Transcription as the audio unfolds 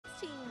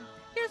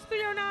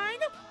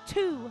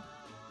309-2.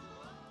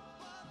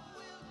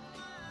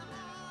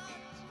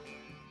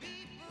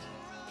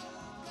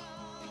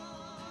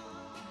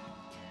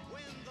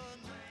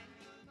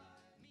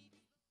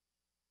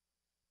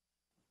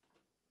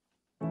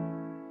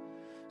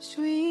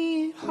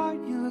 Sweetheart,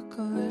 you look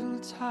a little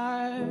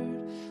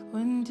tired.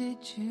 When did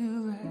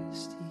you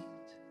rest, eat?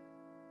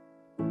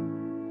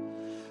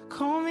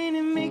 Come in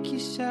and make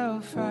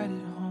yourself right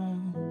at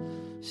home.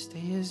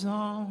 Stay as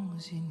long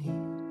as you need.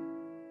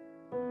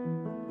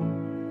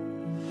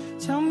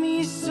 Tell me,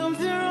 is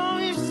something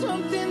wrong? If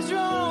something's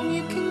wrong,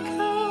 you can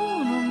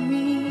count on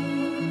me.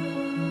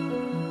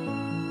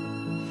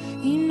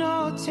 You know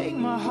I'll take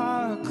my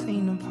heart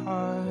clean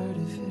apart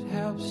if it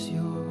helps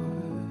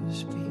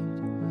yours beat.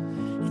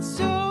 It's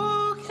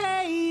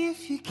okay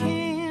if you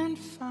can't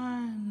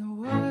find the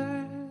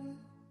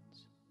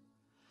words.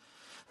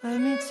 Let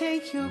me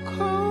take your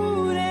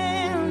coat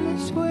and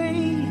this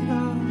weight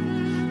off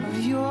of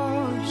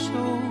your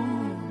shoulders.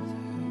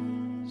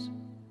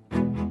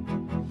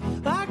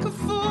 Like a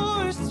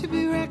force to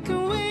be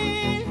reckoned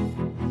with,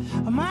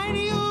 a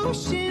mighty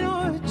ocean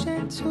or a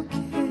gentle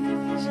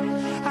kiss.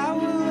 I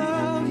will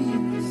love you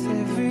with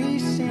every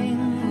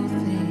single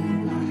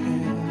thing I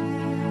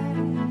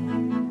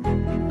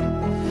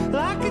have.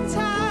 Like a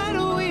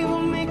tidal wave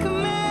will make a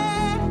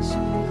mess,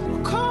 or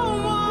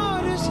calm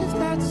waters if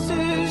that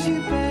serves you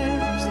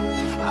best.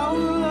 I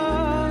will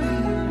love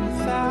you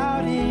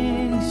without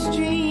any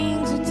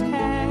strings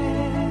attached.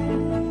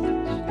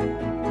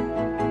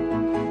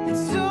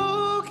 It's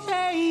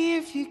okay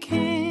if you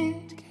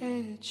can't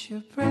catch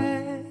your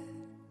breath.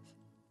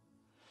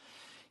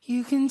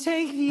 You can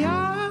take the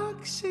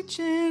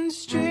oxygen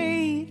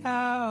straight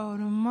out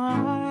of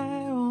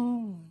my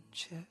own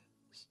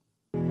chest.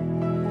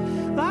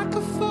 Like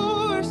a